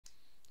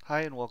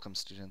Hi and welcome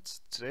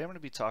students. Today I'm going to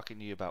be talking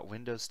to you about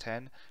Windows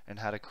 10 and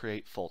how to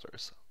create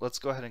folders. Let's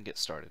go ahead and get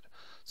started.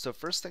 So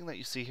first thing that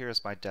you see here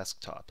is my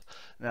desktop.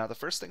 Now the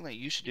first thing that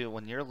you should do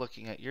when you're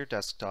looking at your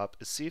desktop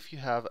is see if you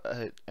have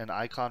an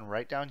icon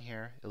right down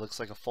here. It looks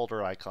like a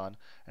folder icon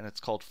and it's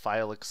called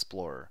File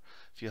Explorer.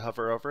 If you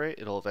hover over it,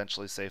 it'll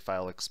eventually say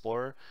File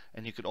Explorer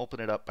and you can open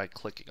it up by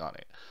clicking on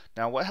it.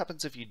 Now what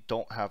happens if you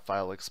don't have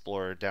File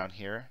Explorer down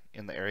here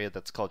in the area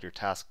that's called your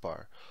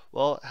taskbar?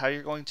 Well, how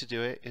you're going to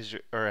do it is,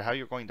 how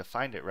you're going to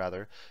find it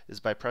rather, is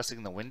by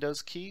pressing the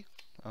Windows key,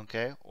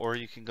 okay? Or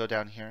you can go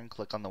down here and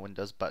click on the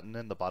Windows button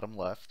in the bottom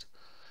left,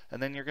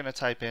 and then you're going to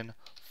type in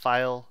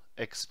File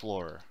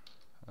Explorer,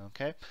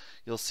 okay?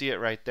 You'll see it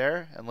right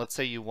there, and let's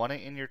say you want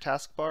it in your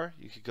taskbar,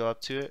 you could go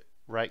up to it,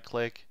 right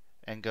click,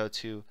 and go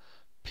to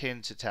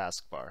Pin to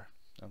Taskbar.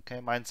 Okay,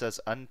 mine says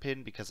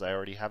unpin because I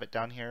already have it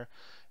down here,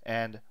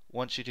 and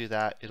once you do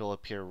that, it'll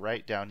appear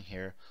right down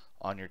here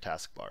on your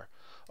taskbar.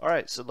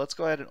 Alright, so let's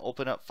go ahead and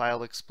open up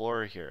File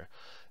Explorer here.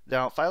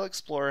 Now, File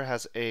Explorer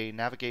has a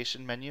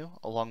navigation menu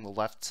along the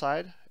left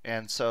side,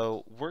 and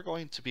so we're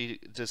going to be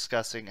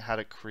discussing how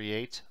to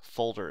create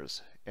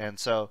folders. And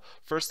so,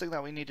 first thing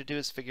that we need to do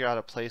is figure out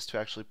a place to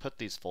actually put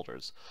these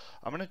folders.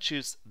 I'm going to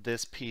choose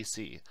this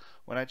PC.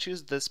 When I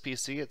choose this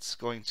PC, it's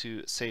going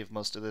to save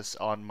most of this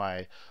on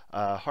my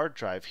hard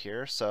drive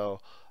here. So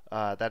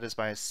that is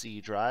my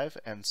C drive,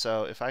 and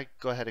so if I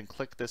go ahead and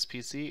click this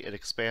PC, it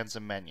expands a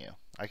menu.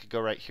 I could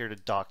go right here to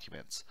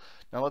Documents.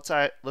 Now let's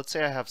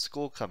say I have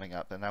school coming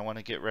up and I want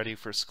to get ready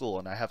for school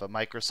and I have a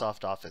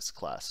Microsoft Office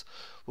class.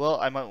 Well,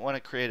 I might want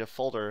to create a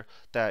folder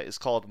that is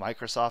called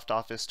Microsoft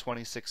Office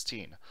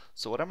 2016.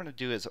 So what I'm going to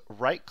do is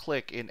right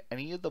click in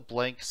any of the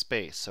blank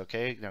space,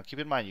 okay? Now keep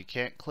in mind you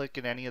can't click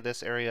in any of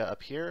this area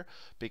up here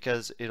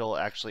because it'll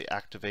actually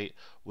activate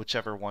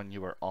whichever one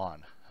you are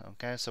on.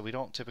 Okay, so we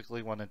don't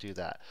typically want to do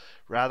that.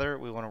 Rather,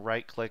 we want to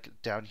right click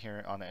down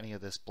here on any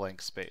of this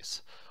blank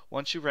space.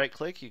 Once you right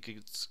click, you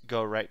can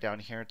go right down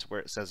here to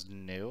where it says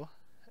New,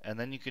 and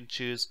then you can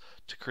choose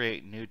to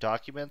create new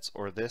documents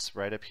or this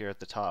right up here at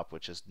the top,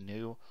 which is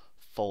New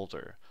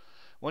Folder.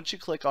 Once you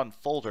click on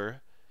Folder,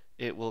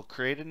 it will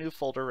create a new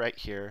folder right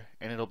here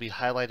and it'll be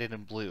highlighted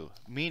in blue,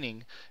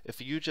 meaning if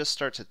you just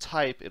start to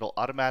type, it'll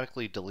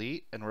automatically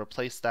delete and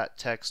replace that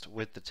text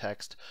with the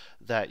text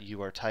that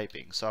you are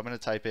typing. So I'm going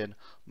to type in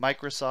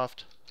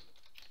Microsoft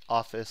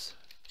Office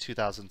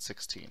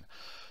 2016.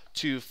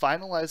 To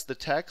finalize the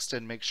text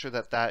and make sure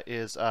that that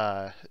is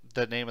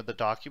the name of the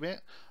document,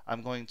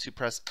 I'm going to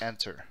press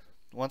Enter.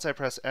 Once I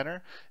press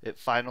Enter, it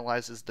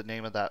finalizes the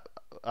name of that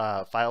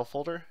file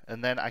folder,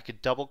 and then I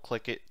could double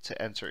click it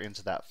to enter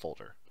into that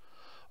folder.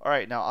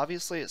 Alright, now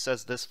obviously it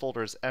says this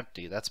folder is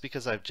empty. That's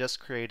because I've just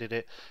created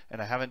it and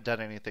I haven't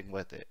done anything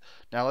with it.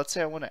 Now let's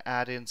say I want to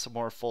add in some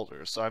more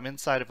folders. So I'm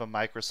inside of a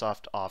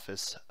Microsoft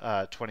Office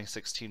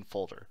 2016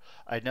 folder.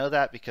 I know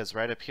that because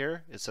right up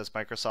here it says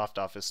Microsoft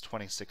Office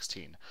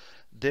 2016.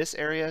 This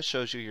area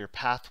shows you your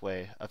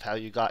pathway of how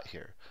you got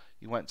here.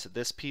 You went to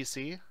this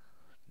PC,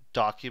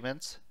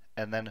 Documents,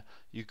 and then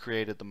you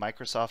created the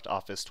Microsoft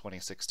Office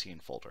 2016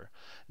 folder.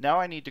 Now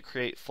I need to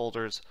create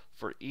folders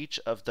for each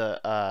of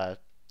the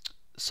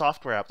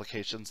software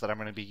applications that I'm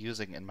going to be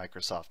using in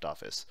Microsoft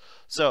Office.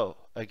 So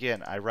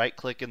again, I right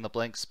click in the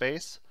blank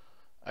space,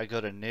 I go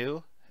to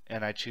New,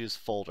 and I choose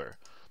Folder.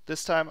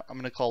 This time I'm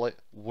going to call it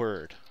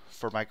Word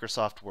for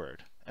Microsoft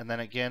Word, and then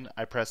again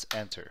I press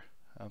Enter.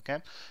 Okay,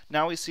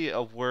 now we see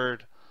a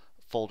Word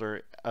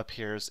folder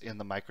appears in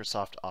the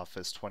Microsoft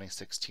Office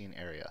 2016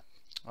 area.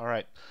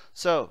 Alright,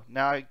 so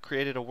now I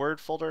created a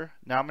Word folder.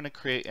 Now I'm going to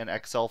create an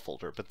Excel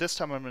folder, but this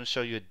time I'm going to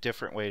show you a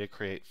different way to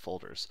create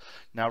folders.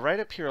 Now right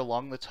up here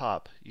along the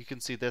top, you can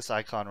see this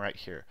icon right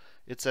here.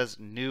 It says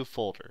New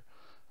Folder.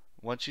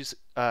 Once you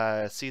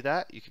see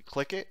that, you can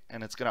click it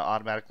and it's going to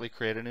automatically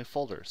create a new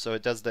folder. So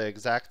it does the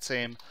exact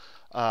same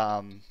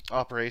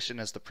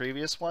operation as the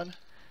previous one,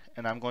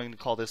 and I'm going to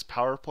call this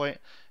PowerPoint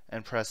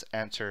and press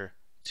Enter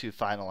to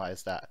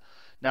finalize that.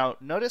 Now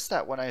notice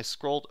that when I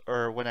scrolled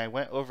or when I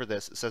went over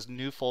this, it says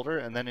New Folder,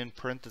 and then in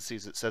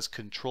parentheses it says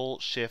Control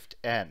Shift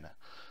N.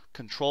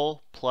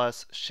 Control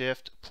plus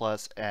Shift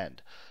plus N,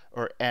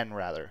 or N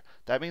rather.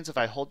 That means if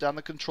I hold down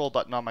the Control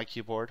button on my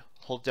keyboard,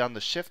 hold down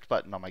the Shift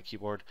button on my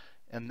keyboard,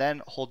 and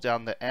then hold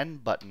down the N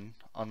button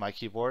on my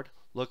keyboard,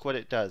 look what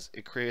it does.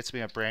 It creates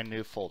me a brand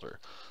new folder.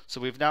 So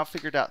we've now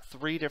figured out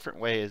 3 different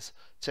ways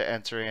to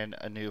enter in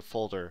a new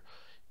folder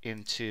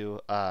into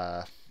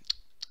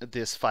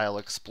this File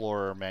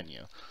Explorer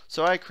menu.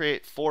 So I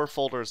create 4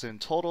 folders in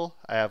total.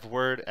 I have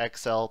Word,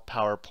 Excel,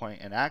 PowerPoint,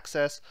 and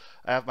Access.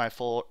 I have my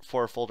 4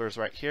 folders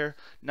right here.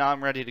 Now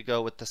I'm ready to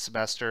go with the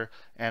semester,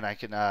 and I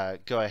can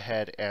go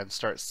ahead and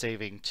start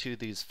saving to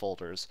these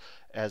folders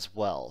as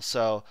well.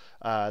 So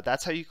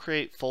that's how you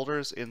create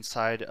folders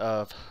inside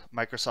of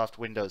Microsoft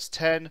Windows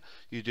 10.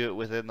 You do it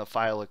within the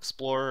File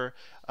Explorer.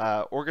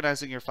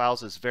 Organizing your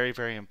files is very,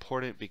 very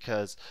important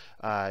because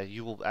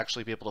you will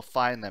actually be able to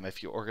find them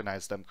if you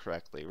organize them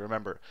correctly.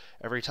 Remember,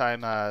 every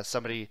time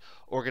somebody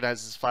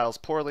organizes files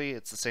poorly,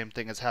 it's the same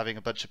thing as having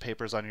a bunch of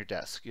papers on your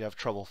desk. You have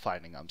trouble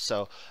finding them.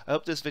 So I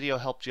hope this video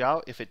helped you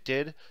out. If it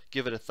did,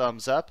 give it a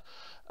thumbs up.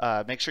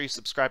 Make sure you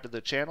subscribe to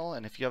the channel,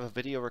 and if you have a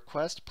video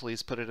request,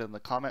 please put it in the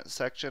comment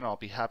section. I'll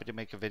be happy to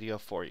make a video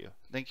for you.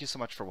 Thank you so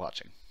much for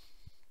watching.